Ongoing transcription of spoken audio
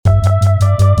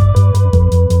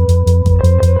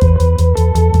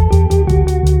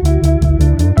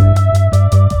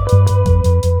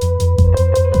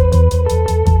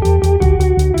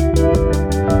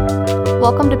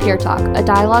Peer Talk, a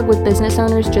dialogue with business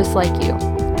owners just like you.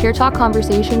 Peer Talk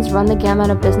conversations run the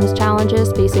gamut of business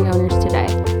challenges facing owners today.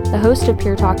 The host of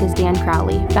Peer Talk is Dan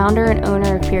Crowley, founder and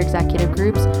owner of Peer Executive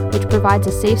Groups, which provides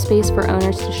a safe space for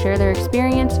owners to share their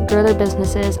experience, grow their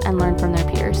businesses, and learn from their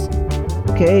peers.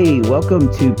 Okay,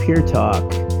 welcome to Peer Talk.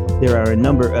 There are a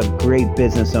number of great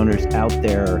business owners out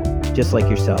there, just like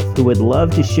yourself, who would love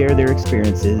to share their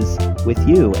experiences with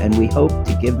you, and we hope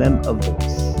to give them a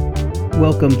voice.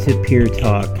 Welcome to Peer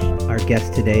Talk. Our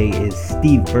guest today is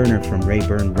Steve Berner from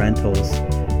Rayburn Rentals,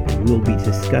 and we'll be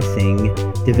discussing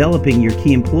developing your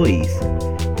key employees.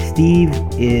 Steve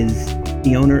is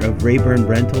the owner of Rayburn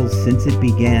Rentals since it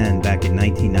began back in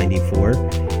 1994,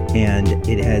 and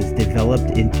it has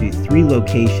developed into 3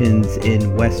 locations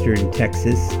in Western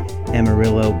Texas,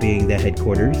 Amarillo being the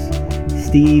headquarters.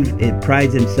 Steve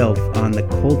prides himself on the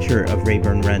culture of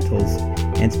Rayburn Rentals,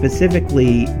 and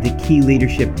specifically the key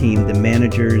leadership team, the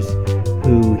managers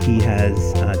who he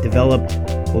has developed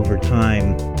over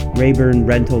time. Rayburn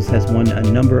Rentals has won a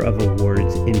number of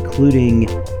awards, including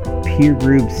Peer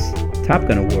Group's Top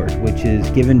Gun Award, which is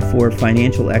given for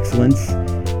financial excellence.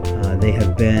 They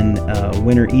have been a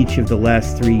winner each of the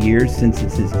last 3 years since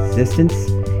its existence.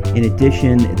 In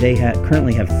addition, they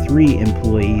currently have 3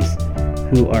 employees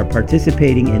who are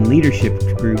participating in leadership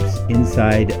groups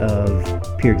inside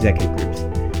of Peer Executive Groups.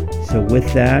 So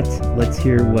with that, let's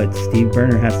hear what Steve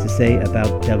Berner has to say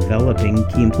about developing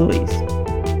key employees.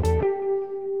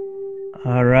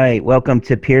 All right, welcome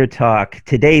to Peer Talk.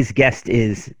 Today's guest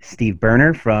is Steve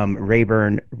Berner from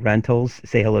Rayburn Rentals.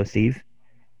 Say hello, Steve.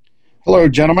 Hello,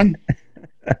 gentlemen.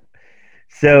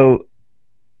 So,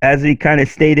 as we kind of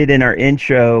stated in our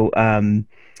intro,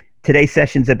 today's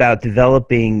session's about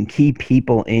developing key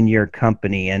people in your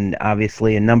company, and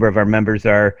obviously a number of our members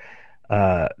are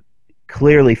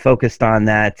clearly focused on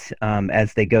that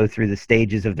as they go through the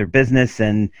stages of their business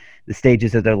and the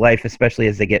stages of their life, especially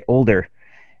as they get older.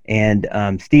 And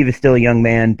Steve is still a young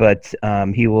man, but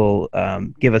he will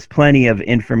give us plenty of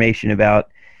information about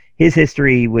his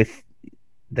history with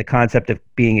the concept of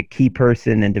being a key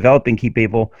person and developing key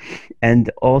people, and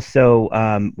also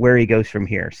where he goes from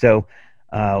here. So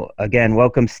again,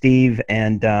 welcome, Steve,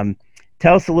 and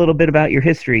tell us a little bit about your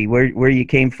history, where you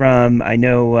came from. I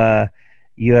know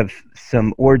you have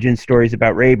some origin stories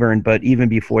about Rayburn, but even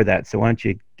before that, so why don't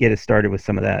you get us started with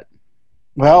some of that?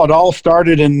 Well, it all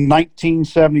started in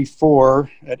 1974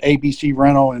 at ABC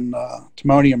Rental in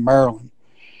Timonium, Maryland.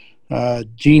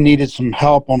 Gene needed some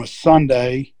help on a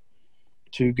Sunday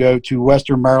to go to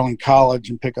Western Maryland College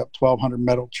and pick up 1,200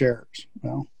 metal chairs.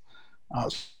 Well, I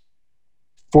was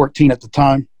 14 at the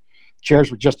time.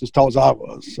 Chairs were just as tall as I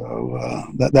was, so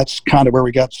that's kind of where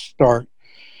we got to start.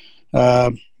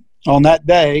 On that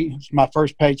day, it was my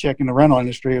first paycheck in the rental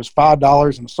industry. It was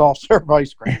 $5 and a soft serve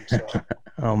ice cream. So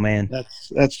oh man,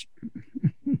 that's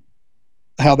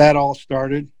how that all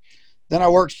started. Then I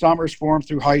worked summers for him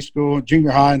through high school, junior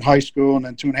high and high school, and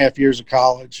then 2.5 years of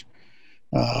college.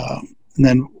 And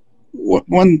then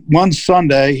one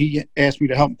Sunday, he asked me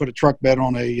to help him put a truck bed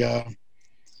on a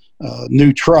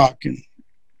new truck. And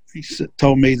he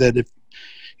told me that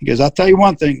he goes, I'll tell you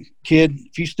one thing, kid,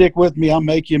 if you stick with me, I'll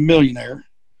make you a millionaire.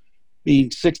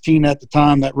 Being 16 at the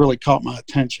time, that really caught my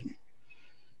attention.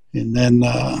 And then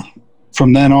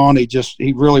from then on,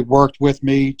 he really worked with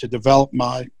me to develop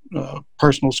my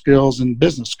personal skills and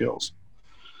business skills.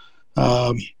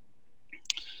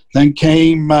 Then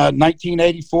came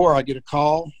 1984. I get a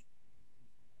call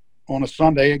on a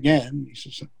Sunday again. He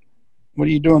says, what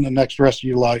are you doing the next rest of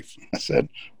your life? I said,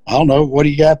 I don't know. What do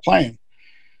you got planned?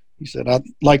 He said, I'd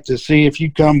like to see if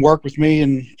you'd come work with me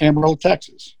in Amarillo,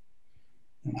 Texas.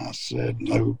 And I said,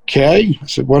 okay. I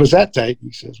said, what does that take?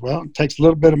 He says, well, it takes a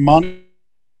little bit of money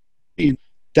and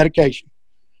dedication.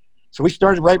 So we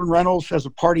started Rayburn Rentals as a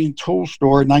party and tool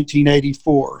store in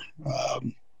 1984.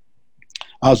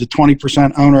 I was a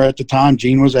 20% owner at the time.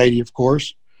 Gene was 80, of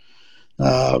course.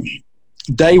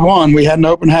 Day one, we had an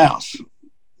open house.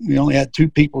 We only had 2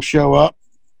 people show up.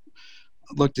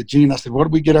 I looked at Gene. I said, what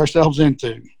did we get ourselves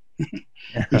into?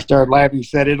 He started laughing. He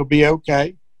said, it'll be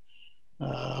okay.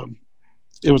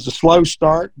 It was a slow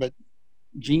start, but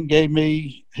Gene gave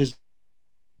me his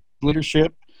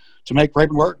leadership to make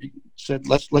Rayburn work. He said,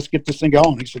 let's get this thing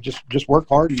going. He said, just work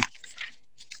hard. And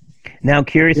now,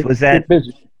 curious, was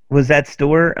that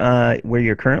store where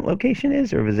your current location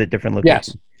is, or was it a different location?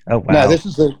 Yes. Oh, wow. No, this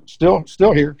is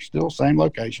still here, still same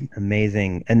location.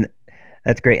 Amazing. And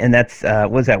that's great. And that's,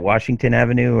 was that Washington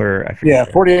Avenue or I forget?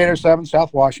 Yeah, 4807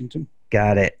 South Washington.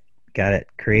 Got it.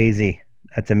 Crazy.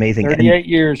 That's amazing. 38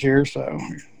 years here, so.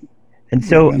 And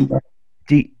so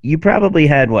you probably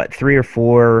had, 3 or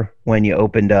 4 when you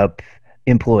opened up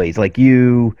employees, like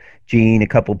you, Gene, a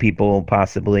couple people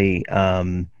possibly.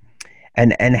 And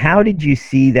how did you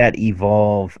see that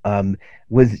evolve?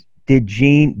 Did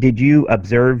you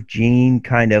observe Gene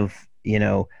kind of,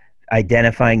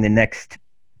 identifying the next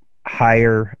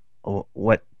hire, or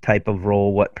what type of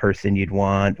role, what person you'd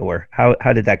want, or how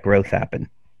did that growth happen?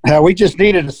 We just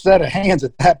needed a set of hands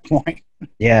at that point.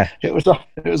 Yeah. It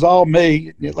was all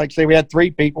me. Like I say, we had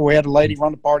 3 people. We had a lady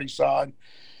run the party side,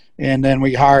 and then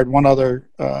we hired one other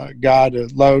guy to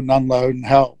load and unload and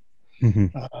help.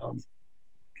 Mm-hmm.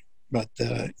 But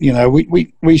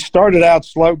we started out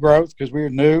slow growth because we were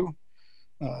new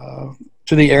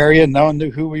to the area. No one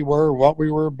knew who we were, what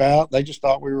we were about. They just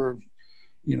thought we were,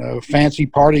 fancy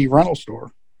party rental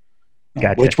store,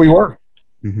 Gotcha. which we were.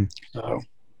 Mm-hmm. So.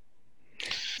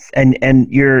 And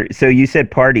so you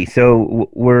said party. So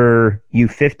were you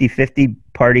 50-50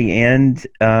 party and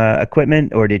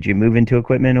equipment, or did you move into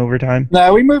equipment over time?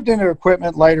 No, we moved into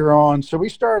equipment later on. So we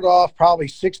started off probably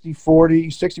 60-40,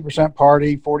 60%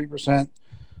 party, 40%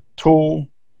 tool.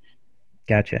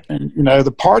 Gotcha. And,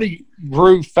 the party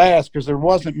grew fast because there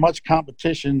wasn't much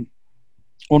competition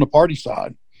on the party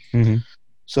side. Mm-hmm.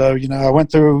 So, I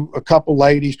went through a couple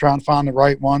ladies trying to find the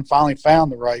right one, finally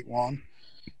found the right one.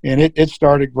 And it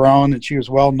started growing, and she was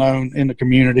well known in the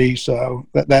community, so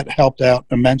that helped out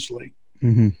immensely.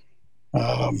 Mm-hmm.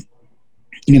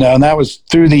 And that was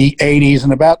through the 80s,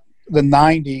 and about the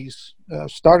 90s,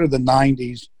 start of the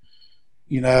 90s,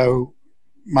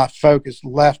 my focus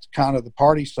left kind of the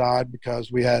party side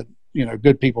because we had,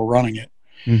 good people running it.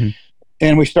 Mm-hmm.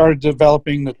 And we started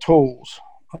developing the tools,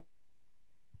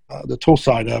 the tool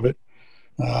side of it.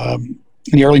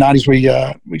 In the early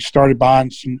 90s, we started buying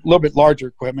some little bit larger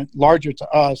equipment, larger to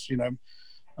us,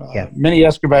 mini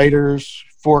excavators,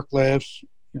 forklifts,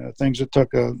 things that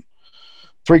took a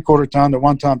 3/4 ton to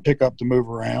 1 ton pickup to move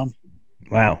around.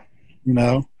 Wow.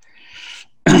 Go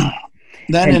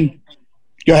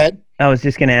ahead. I was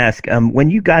just going to ask, when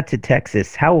you got to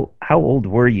Texas, how old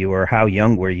were you, or how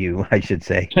young were you, I should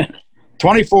say?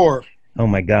 24. Oh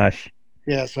my gosh.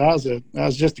 Yeah, so I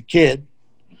was just a kid.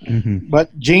 Mm-hmm.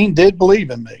 But Gene did believe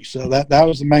in me, so that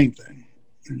was the main thing,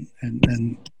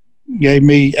 and gave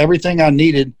me everything I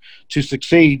needed to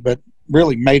succeed, but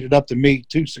really made it up to me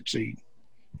to succeed.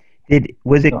 It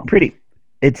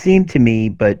seemed to me,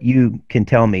 but you can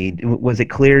tell me, was it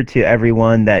clear to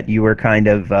everyone that you were kind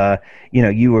of,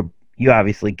 you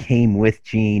obviously came with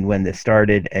Gene when this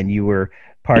started, and you were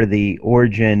part of the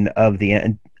origin of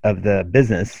the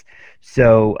business.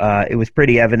 So it was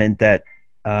pretty evident that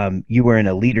you were in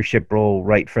a leadership role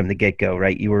right from the get-go,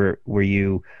 right? Were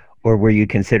you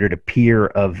considered a peer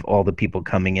of all the people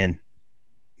coming in?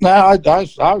 No, I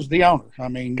was the owner. I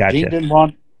mean, Gotcha. Gene didn't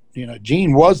want,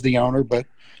 Gene was the owner, but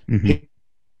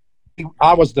Mm-hmm.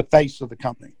 I was the face of the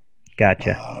company.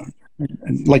 Gotcha.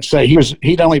 And like I say,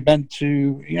 he only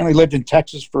lived in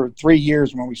Texas for 3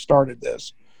 years when we started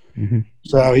this. Mm-hmm.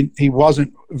 So he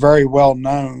wasn't very well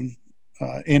known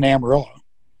in Amarillo.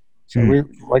 So we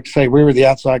were the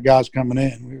outside guys coming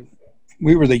in.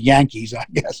 We were the Yankees, I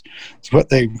guess. That's what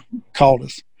they called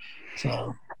us.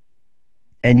 So.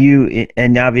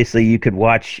 And obviously you could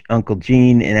watch Uncle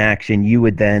Gene in action. You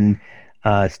would then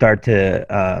start to,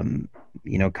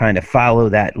 kind of follow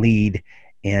that lead.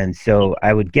 And so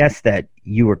I would guess that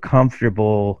you were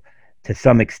comfortable to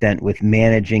some extent with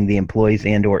managing the employees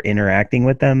and or interacting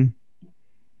with them.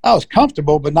 I was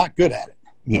comfortable, but not good at it.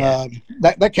 Yeah.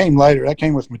 That came later. That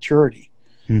came with maturity.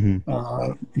 Mm-hmm.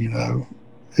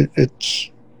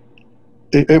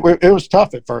 It was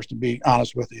tough at first, to be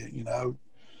honest with you,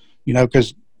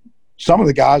 because some of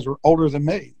the guys were older than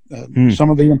me.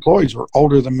 Some of the employees were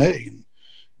older than me.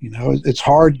 It's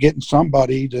hard getting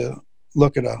somebody to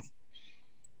look at a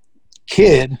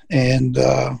kid and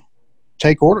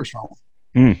take orders from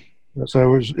them.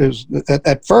 So it was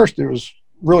at first it was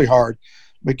really hard.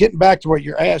 But getting back to what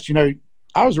you're asked,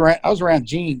 I was around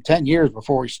Gene 10 years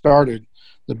before we started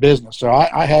the business. So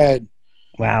I had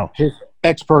his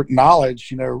expert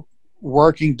knowledge,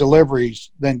 working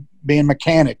deliveries, then being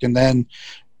mechanic, and then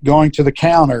going to the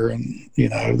counter, and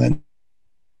then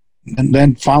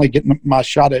finally getting my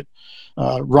shot at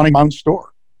running my own store.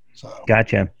 So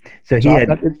Gotcha. So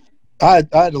I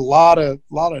had a lot of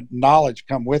knowledge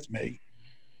come with me.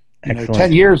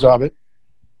 10 years of it.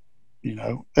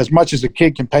 As much as a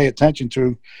kid can pay attention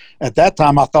to. At that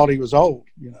time, I thought he was old.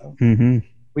 Mm-hmm.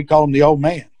 We call him the old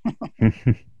man.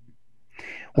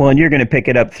 Well, and you're going to pick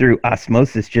it up through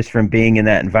osmosis just from being in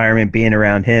that environment, being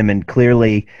around him, and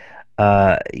clearly,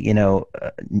 what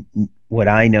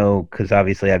I know, because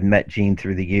obviously I've met Gene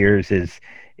through the years, is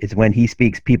is when he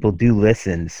speaks, people do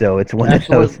listen. So it's one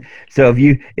Absolutely. of those. So if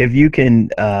you can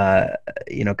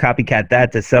copycat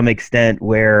that to some extent,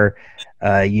 where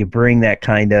you bring that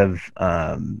kind of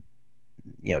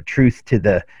truth to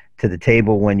the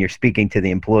table when you're speaking to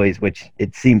the employees, which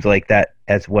it seems like that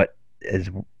as what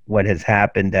has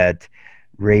happened at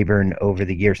Rayburn over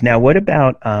the years. Now, what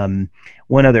about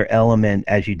one other element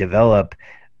as you develop?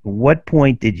 What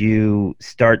point did you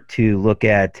start to look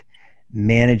at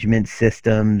management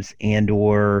systems and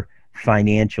or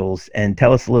financials? And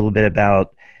tell us a little bit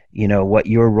about, what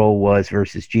your role was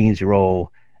versus Gene's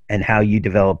role and how you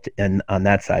developed on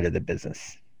that side of the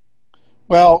business.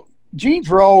 Well, Gene's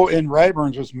role in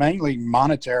Rayburn's was mainly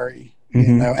monetary,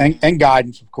 and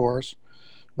guidance, of course.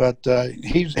 But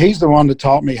he's the one that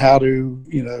taught me how to,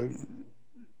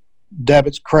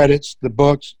 debits, credits, the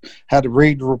books, how to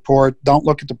read the report. Don't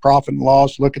look at the profit and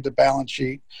loss, look at the balance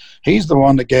sheet. He's the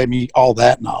one that gave me all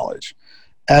that knowledge.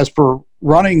 As for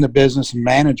running the business and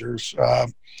managers,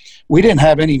 we didn't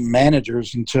have any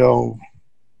managers until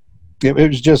it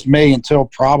was just me until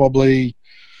probably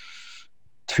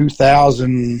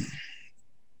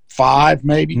 2005,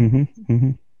 maybe.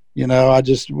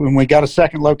 When we got a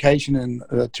second location in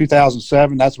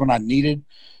 2007, that's when I needed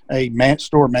a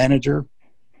store manager.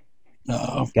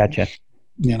 Gotcha.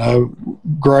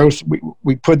 Gross.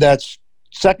 We put that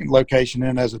second location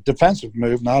in as a defensive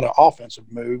move, not an offensive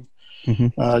move.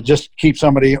 Just to keep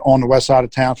somebody on the west side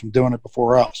of town from doing it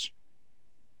before us.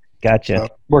 Gotcha.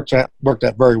 Worked out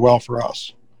very well for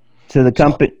us. So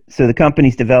the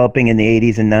company's developing in the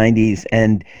 80s and 90s,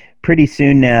 and pretty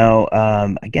soon now,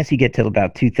 I guess you get to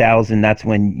about 2000. That's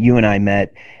when you and I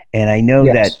met. And I know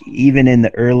that even in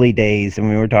the early days, and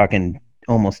we were talking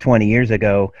almost 20 years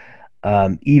ago,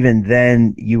 even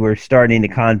then you were starting to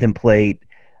contemplate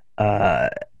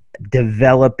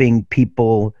developing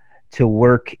people to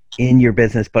work in your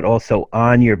business, but also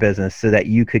on your business, so that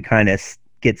you could kind of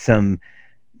get some,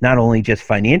 not only just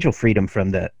financial freedom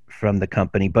from the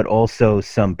company, but also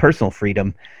some personal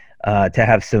freedom, to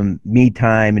have some me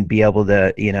time and be able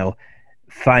to,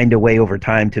 find a way over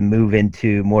time to move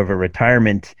into more of a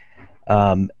retirement.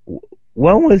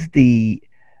 What was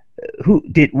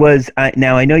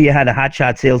now I know you had a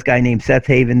hotshot sales guy named Seth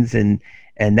Havens, and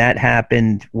that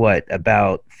happened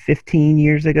about 15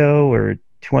 years ago or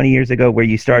 20 years ago, where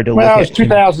you started to look at it was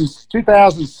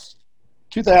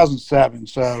 2007.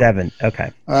 So 7.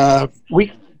 Okay.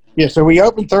 So we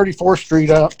opened 34th Street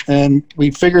up, and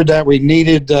we figured that we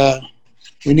needed to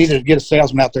get a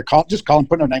salesman out there. Call him,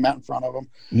 put their name out in front of them.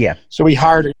 Yeah. So we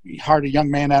hired a young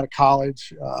man out of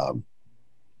college,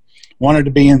 wanted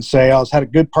to be in sales, had a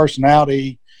good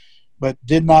personality, but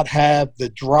did not have the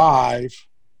drive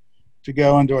to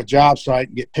go into a job site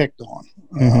and get picked on.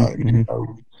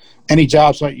 Any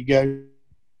job site you go,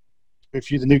 if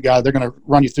you're the new guy, they're going to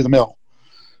run you through the mill.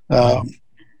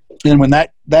 And when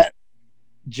that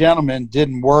gentleman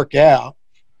didn't work out,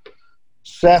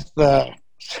 Seth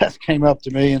came up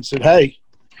to me and said, "Hey,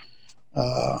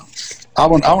 I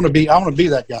want to be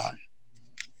that guy."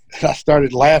 And I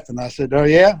started laughing. I said, "Oh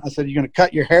yeah?" I said, "You're going to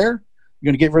cut your hair?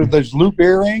 You're going to get rid of those loop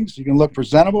earrings? You're going to look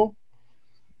presentable?"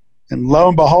 And lo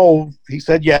and behold, he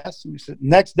said yes. And he said,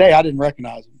 next day I didn't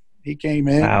recognize him. He came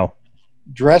in,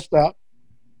 dressed up,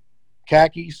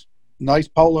 khakis, nice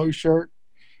polo shirt,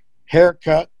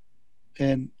 haircut,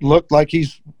 and looked like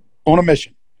he's on a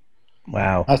mission.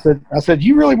 Wow. I said,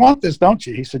 "You really want this, don't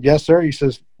you?" He said, "Yes, sir." He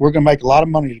says, "We're going to make a lot of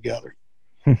money together."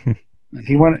 And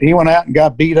he went out and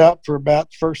got beat up for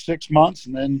about the first 6 months.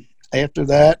 And then after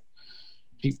that,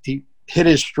 he hit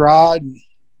his stride and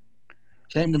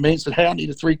came to me and said, "Hey, I need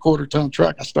a 3/4 ton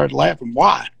truck." I started laughing.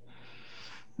 "Why?"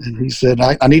 And he said,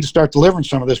 I need to start delivering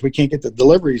some of this. We can't get the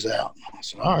deliveries out. I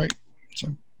said, "All right."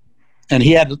 So, and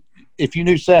he had to, if you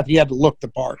knew Seth, he had to look the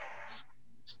part.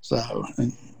 So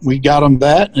and we got him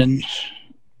that, and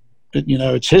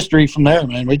it's history from there,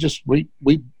 man. We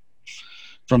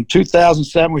from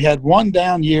 2007, we had one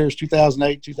down years,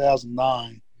 2008,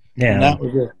 2009. Yeah. And that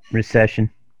was it. Recession.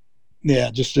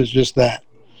 Yeah, just that.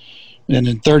 And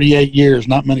in 38 years,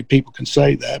 not many people can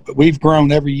say that, but we've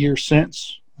grown every year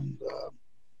since.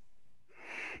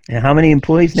 And how many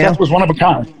employees now? Seth was one of a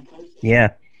kind.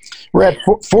 Yeah. We're at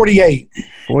 48.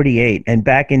 48. And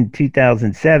back in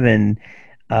 2007,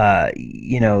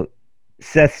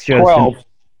 Seth shows 12.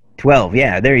 12.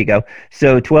 Yeah, there you go.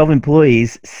 So 12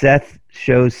 employees. Seth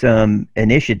shows some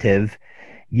initiative.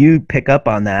 You pick up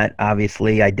on that,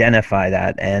 obviously, identify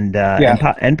that,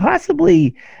 and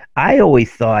possibly, I always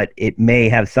thought it may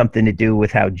have something to do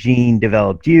with how Gene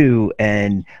developed you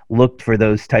and looked for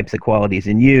those types of qualities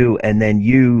in you, and then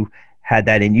you had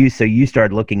that in you. So you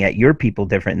started looking at your people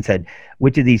different and said,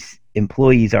 which of these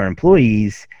employees are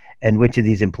employees and which of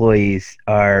these employees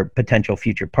are potential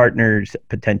future partners,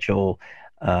 potential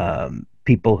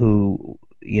people who,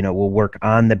 will work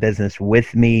on the business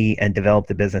with me and develop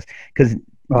the business. Because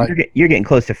you're getting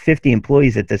close to 50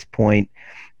 employees at this point.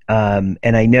 And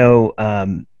I know,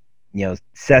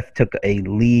 Seth took a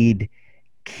lead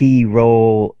key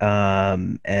role,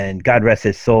 and God rest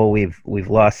his soul. We've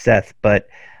lost Seth, but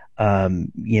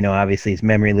obviously his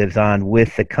memory lives on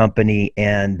with the company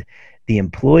and the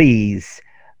employees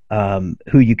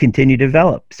who you continue to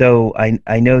develop. So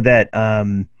I know that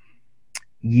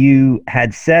you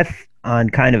had Seth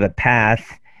on kind of a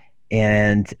path,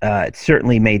 and it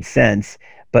certainly made sense,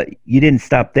 but you didn't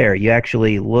stop there. You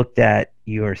actually looked at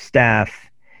your staff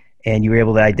and you were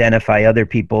able to identify other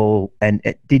people. And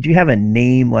did you have a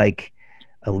name, like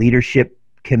a leadership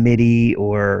committee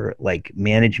or like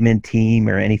management team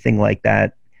or anything like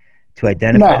that to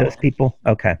identify those people?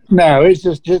 Okay. No, it's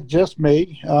just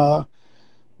me. But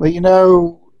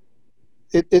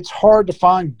it's hard to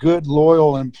find good,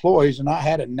 loyal employees, and I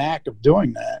had a knack of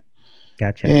doing that.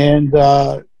 Gotcha. And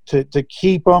to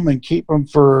keep them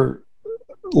for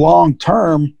long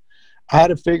term, I had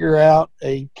to figure out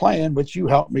a plan, which you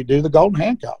helped me do, the golden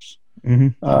handcuffs.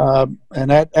 Mm-hmm.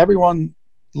 And that everyone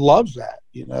loves that.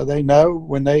 They know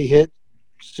when they hit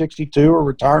 62 or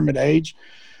retirement age,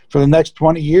 for the next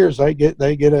 20 years, they get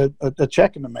a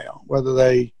check in the mail. As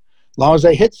long as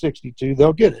they hit 62,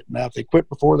 they'll get it. Now, if they quit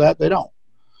before that, they don't.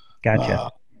 Gotcha.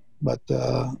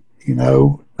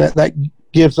 That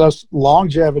gives us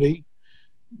longevity,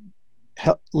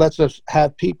 lets us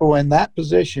have people in that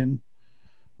position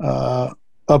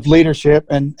of leadership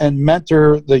and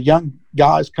mentor the young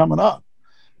guys coming up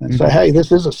and say, hey,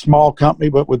 this is a small company,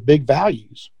 but with big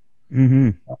values.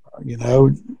 Mm-hmm.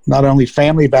 Not only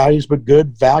family values, but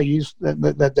good values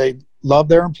that they love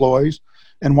their employees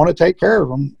and want to take care of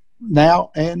them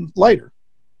now and later.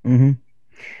 Mm-hmm.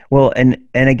 Well, and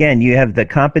again, you have the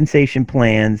compensation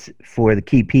plans for the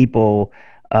key people,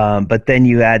 but then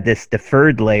you add this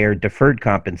deferred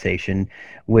compensation,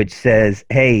 which says,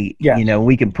 hey,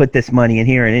 we can put this money in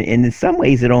here. And in some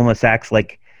ways, it almost acts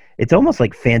like it's almost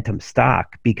like phantom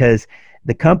stock, because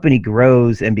the company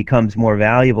grows and becomes more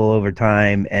valuable over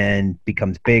time and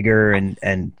becomes bigger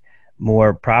and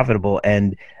more profitable.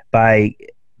 And by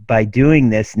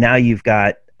doing this, now you've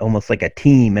got almost like a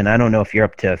team. And I don't know if you're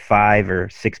up to 5 or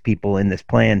 6 people in this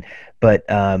plan, but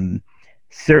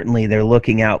certainly they're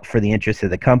looking out for the interests of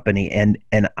the company. And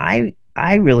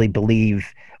I really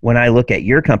believe when I look at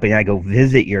your company, I go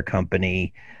visit your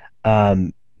company,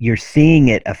 you're seeing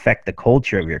it affect the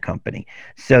culture of your company.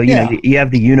 So, you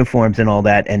have the uniforms and all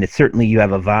that, and certainly you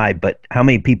have a vibe, but how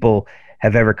many people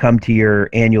have ever come to your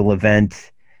annual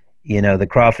event, the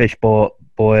crawfish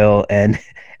boil, and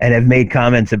have made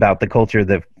comments about the culture of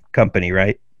the company,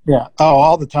 right? Yeah. Oh,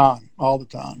 all the time.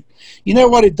 You know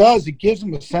what it does? It gives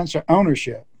them a sense of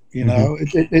ownership.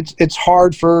 It's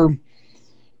hard for,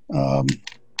 how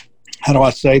do I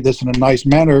say this in a nice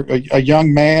manner? A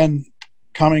young man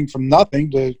coming from nothing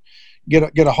to get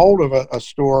a hold of a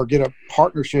store, get a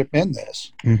partnership in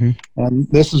this. Mm-hmm. And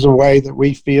this is a way that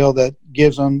we feel that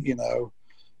gives them,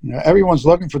 everyone's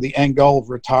looking for the end goal of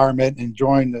retirement,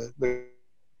 enjoying the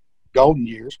golden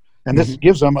years. And this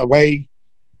gives them a way,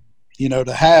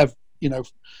 to have,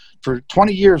 for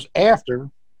 20 years after,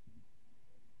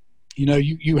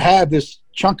 you have this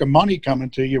chunk of money coming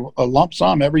to you, a lump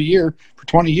sum every year for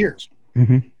 20 years.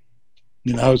 Mm-hmm.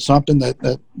 It's something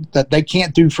that they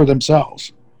can't do for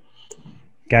themselves.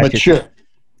 Gotcha. But sure.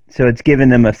 So it's given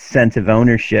them a sense of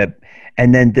ownership,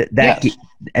 and then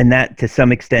that to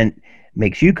some extent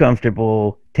makes you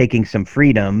comfortable taking some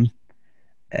freedom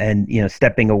and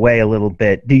stepping away a little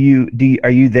bit.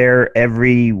 Are you there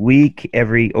every week,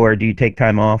 or do you take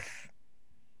time off?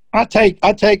 I take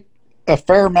a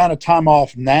fair amount of time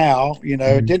off now.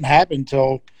 It didn't happen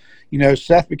until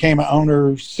Seth became an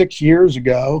owner 6 years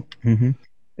ago. Mm-hmm.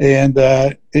 And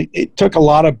it took a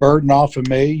lot of burden off of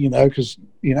me, because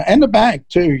and the bank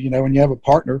too. When you have a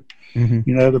partner,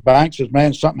 the bank says,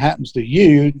 man, if something happens to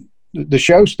you, the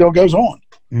show still goes on.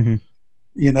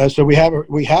 Mm-hmm. So we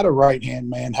had a right hand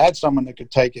man, had someone that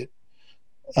could take it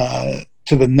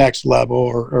to the next level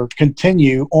or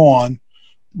continue on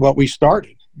what we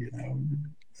started.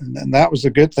 And that was the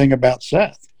good thing about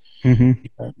Seth.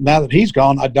 Mm-hmm. Now that he's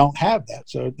gone, I don't have that.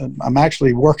 So I'm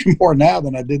actually working more now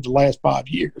than I did the last 5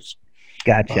 years.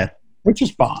 Gotcha. Which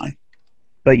is fine.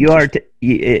 But you are,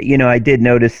 I did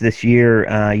notice this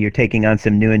year you're taking on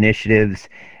some new initiatives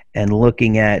and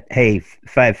looking at, hey,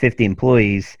 550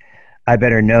 employees, I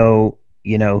better know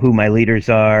who my leaders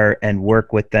are and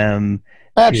work with them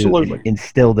to Absolutely.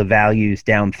 instill the values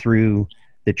down through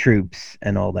the troops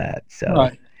and all that. So,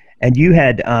 Right. and you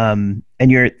had, and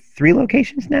you're at 3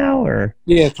 locations now, or?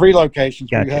 Yeah, 3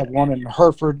 locations. We Gotcha. have one in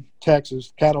Hereford,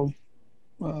 Texas, cattle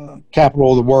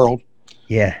capital of the world.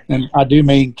 Yeah. And I do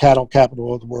mean cattle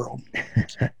capital of the world.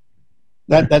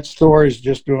 That store is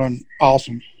just doing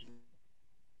awesome.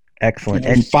 Excellent.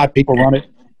 And 5 people run it.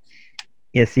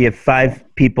 Yes, you have 5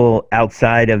 people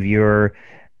outside of your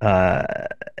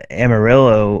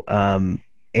Amarillo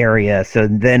area. So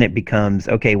then it becomes,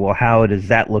 okay, well, how does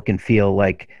that look and feel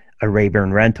like a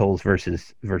Rayburn Rentals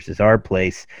versus our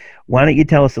place? Why don't you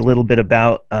tell us a little bit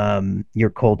about your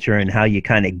culture and how you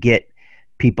kind of get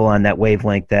people on that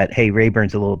wavelength that, hey,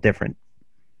 Rayburn's a little different?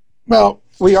 Well,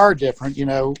 we are different.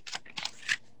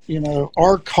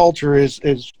 Our culture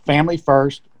is family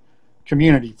first,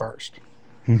 community first.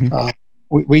 Mm-hmm.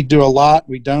 We do a lot.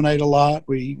 We donate a lot.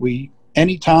 We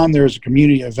anytime there's a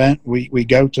community event, we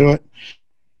go to it.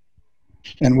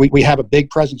 And we have a big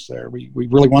presence there. We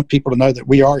really want people to know that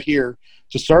we are here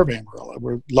to serve Amarillo.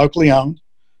 We're locally owned.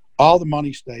 All the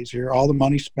money stays here. All the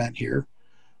money spent here.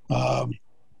 And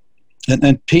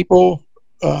people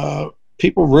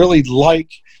really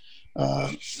like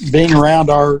being around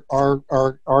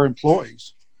our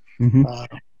employees.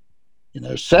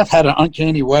 Mm-hmm. Seth had an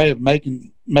uncanny way of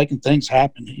making things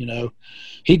happen.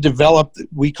 He developed,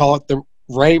 we call it the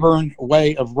Rayburn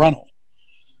way of rental.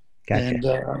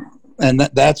 Gotcha. And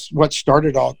that's what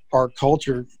started our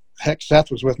culture. Heck, Seth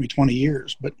was with me 20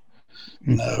 years, but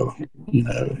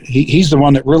he's the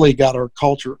one that really got our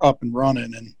culture up and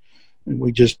running. And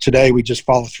we just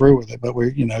follow through with it. But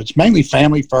it's mainly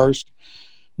family first.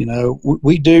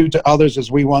 We do to others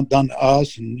as we want done to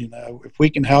us. And, if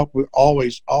we can help, we're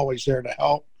always there to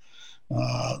help.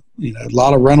 A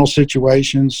lot of rental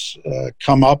situations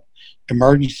come up,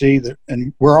 emergency,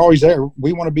 and we're always there.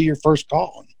 We want to be your first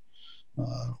call.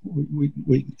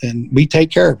 We take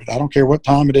care of it. I don't care what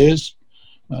time it is.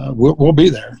 We'll be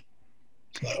there.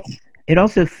 So. It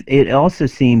also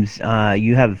seems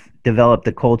you have developed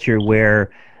a culture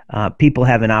where people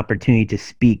have an opportunity to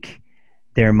speak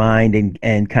their mind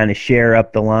and kind of share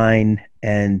up the line.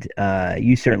 And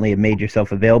you certainly have made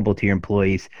yourself available to your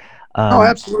employees. Oh,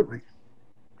 absolutely.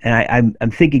 And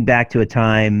I'm thinking back to a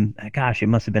time, gosh, it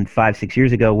must have been 5-6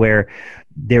 years ago, where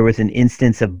there was an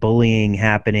instance of bullying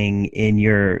happening in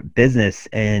your business,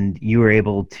 and you were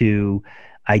able to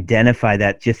identify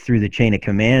that just through the chain of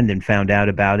command and found out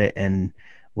about it and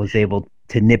was able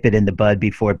to nip it in the bud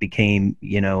before it became,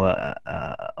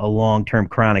 a long-term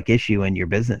chronic issue in your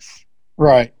business.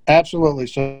 Right. Absolutely.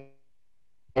 So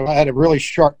I had a really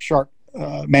sharp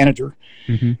manager,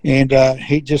 mm-hmm. and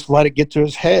he just let it get to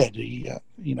his head.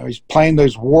 He's playing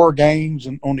those war games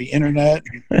on the internet.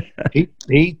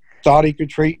 he thought he could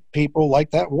treat people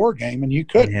like that war game, and you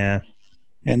couldn't. Yeah.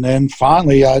 And then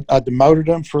finally, I demoted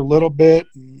him for a little bit,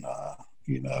 and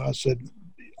I said,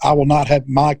 I will not have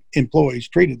my employees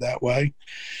treated that way.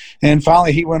 And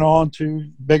finally, he went on to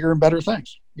bigger and better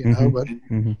things. mm-hmm. But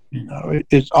mm-hmm.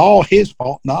 It's all his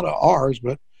fault, not ours.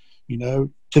 But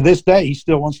to this day, he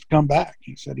still wants to come back.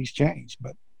 He said he's changed,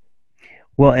 but.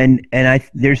 Well, and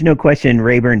there's no question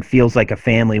Rayburn feels like a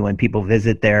family when people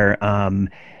visit there. And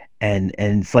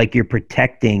it's like you're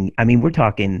protecting. I mean, we're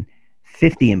talking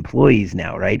 50 employees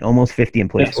now, right? Almost 50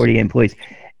 employees, yes. 40 employees.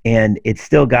 And it's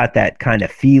still got that kind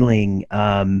of feeling.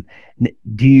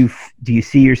 Do you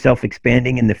see yourself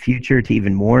expanding in the future to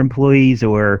even more employees,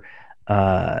 or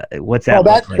what's that?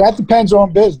 Well, like? That depends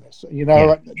on business.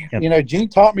 Yep. Gene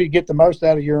taught me to get the most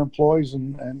out of your employees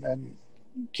and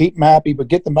keep them happy, but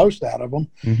get the most out of them.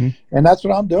 Mm-hmm. And that's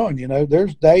what I'm doing.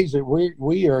 There's days that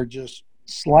we are just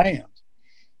slammed.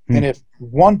 Mm-hmm. And if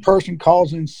one person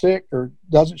calls in sick or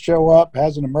doesn't show up,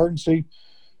 has an emergency,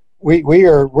 we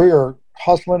are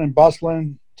hustling and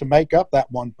bustling to make up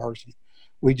that one person.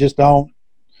 We just don't.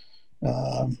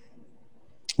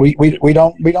 We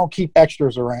don't keep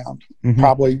extras around.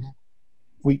 Mm-hmm.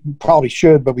 We probably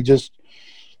should, but we just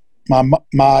my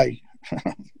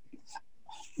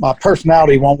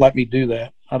personality won't let me do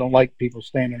that. I don't like people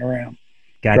standing around.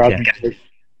 Gotcha.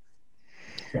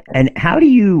 And how do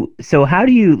you,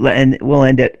 and we'll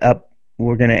end it up,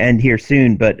 we're going to end here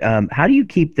soon, but how do you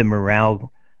keep the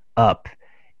morale up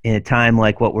in a time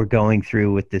like what we're going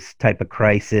through with this type of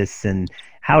crisis? And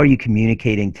how are you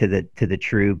communicating to the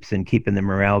troops and keeping the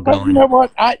morale going? Well, you know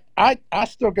what? I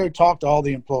still go talk to all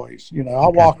the employees.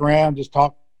 I'll walk around, just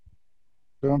talk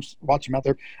to them, watch them out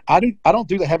there. I don't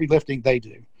do the heavy lifting they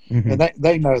do. Mm-hmm. And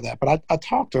they know that, but I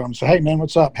talk to them, say, hey man,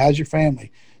 what's up? How's your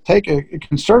family? Take a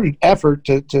concerted effort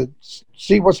to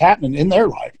see what's happening in their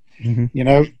life. Mm-hmm.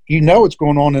 You know what's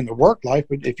going on in the work life,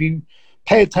 but if you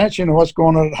pay attention to what's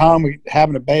going on at home,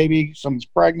 having a baby, someone's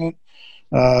pregnant,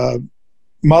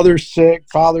 mother's sick,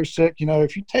 father's sick,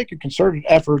 if you take a concerted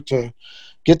effort to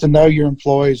get to know your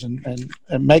employees and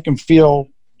make them feel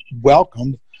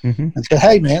welcomed, mm-hmm. and say,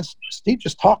 hey, man, Steve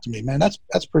just talked to me, man.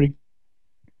 That's pretty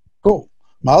cool.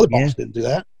 My other boss didn't do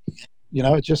that.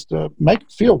 It's just make them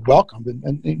feel welcomed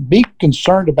and be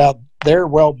concerned about their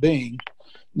well-being,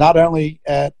 not only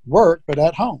at work, but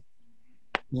at home.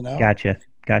 Gotcha.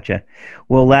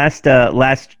 Well,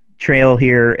 last trail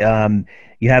here.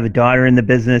 You have a daughter in the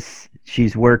business.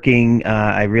 She's working.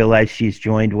 I realize she's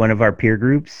joined one of our peer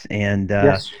groups. And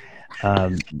yes.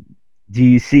 Can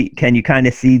you kind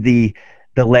of see the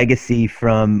legacy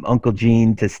from Uncle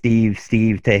Gene to Steve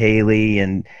to Haley,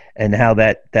 and how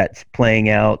that's playing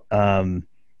out?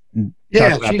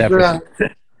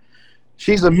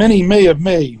 She's a mini me of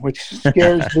me, which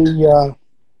scares the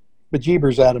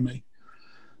bejeebers out of me.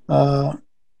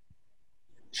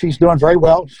 She's doing very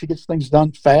well. She gets things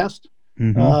done fast.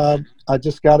 Mm-hmm. I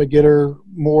just got to get her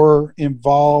more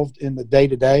involved in the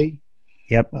day-to-day.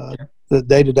 Yep. The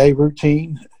day-to-day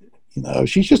routine.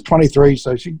 She's just 23,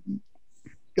 so she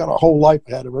got a whole life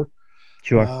ahead of her.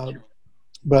 Sure.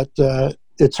 But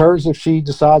it's hers if she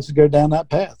decides to go down that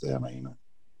path. I mean,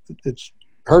 it's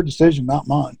her decision, not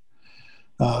mine.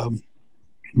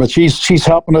 But she's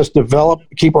helping us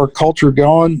keep our culture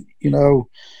going.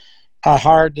 I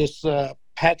hired this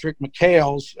Patrick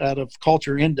McHale's out of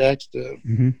Culture Index to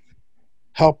mm-hmm.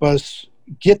 help us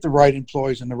get the right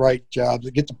employees in the right jobs,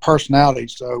 to get the personality,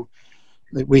 so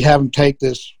that we have them take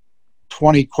this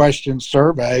 20-question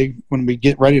survey when we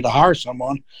get ready to hire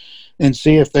someone and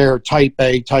see if they're type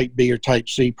A, type B, or type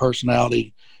C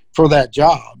personality for that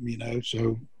job.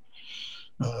 So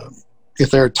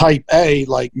if they're type A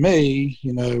like me,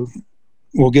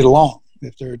 we'll get along.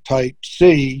 If they're type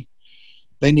C,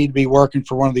 they need to be working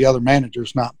for one of the other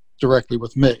managers, not directly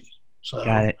with me. So,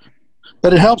 got it.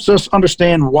 But it helps us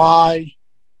understand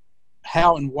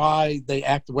how and why they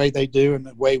act the way they do and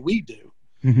the way we do.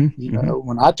 Mm-hmm.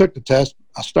 When I took the test,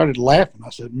 I started laughing.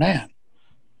 I said, man,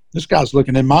 this guy's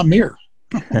looking in my mirror.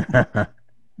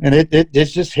 And it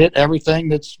just hit everything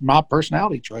that's my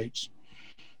personality traits.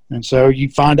 And so you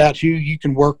find out who you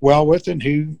can work well with and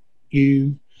who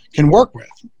you can work with.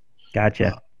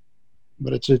 Gotcha.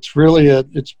 But it's really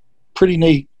it's pretty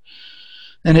neat.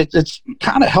 And it's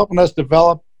kind of helping us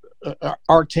develop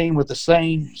our team with the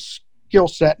same skill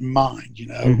set in mind,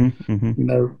 Mm-hmm.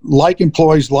 Mm-hmm. Like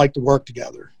employees like to work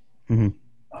together. Mm-hmm.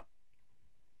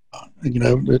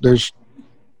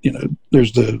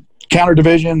 There's the counter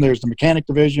division, there's the mechanic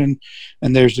division,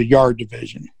 and there's the yard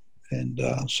division. And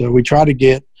so we try to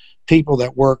get people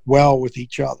that work well with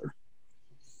each other.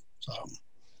 So,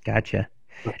 gotcha.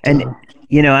 And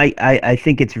I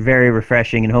think it's very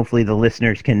refreshing, and hopefully the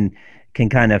listeners can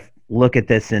kind of look at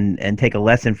this and take a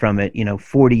lesson from it.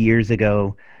 40 years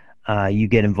ago, you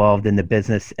get involved in the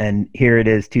business, and here it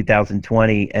is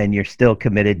 2020, and you're still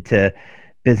committed to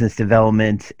business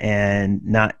development and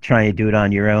not trying to do it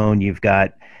on your own. You've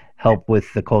got help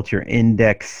with the Culture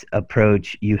Index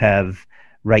approach. You have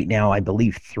right now, I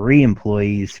believe, 3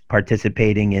 employees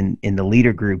participating in the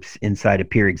leader groups inside of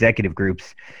peer executive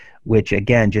groups, which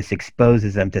again just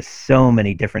exposes them to so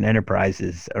many different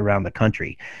enterprises around the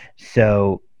country.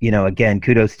 So, again,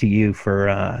 kudos to you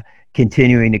for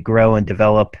continuing to grow and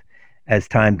develop as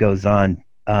time goes on.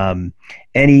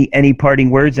 Any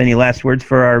parting words? Any last words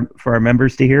for our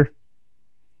members to hear?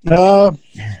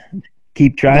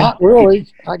 Keep trying. Not really.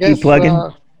 I guess keep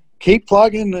plugging. Keep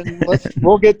plugging, and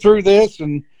we'll get through this.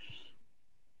 And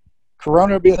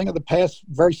Corona will be a thing of the past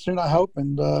very soon, I hope.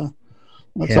 And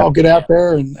let's all get out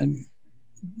there and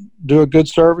do a good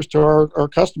service to our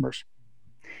customers.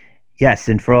 Yes,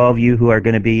 and for all of you who are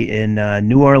going to be in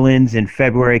New Orleans in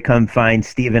February, come find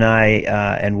Steve and I,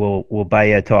 and we'll buy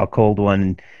you a cold one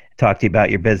and talk to you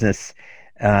about your business.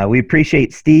 We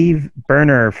appreciate Steve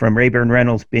Berner from Rayburn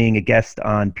Reynolds being a guest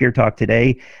on Peer Talk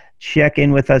today. Check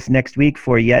in with us next week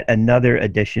for yet another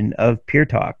edition of Peer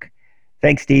Talk.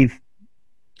 Thanks, Steve.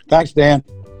 Thanks, Dan.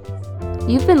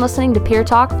 You've been listening to Peer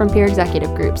Talk from Peer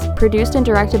Executive Groups, produced and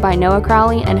directed by Noah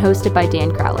Crowley and hosted by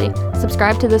Dan Crowley.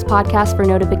 Subscribe to this podcast for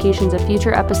notifications of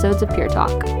future episodes of Peer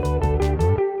Talk.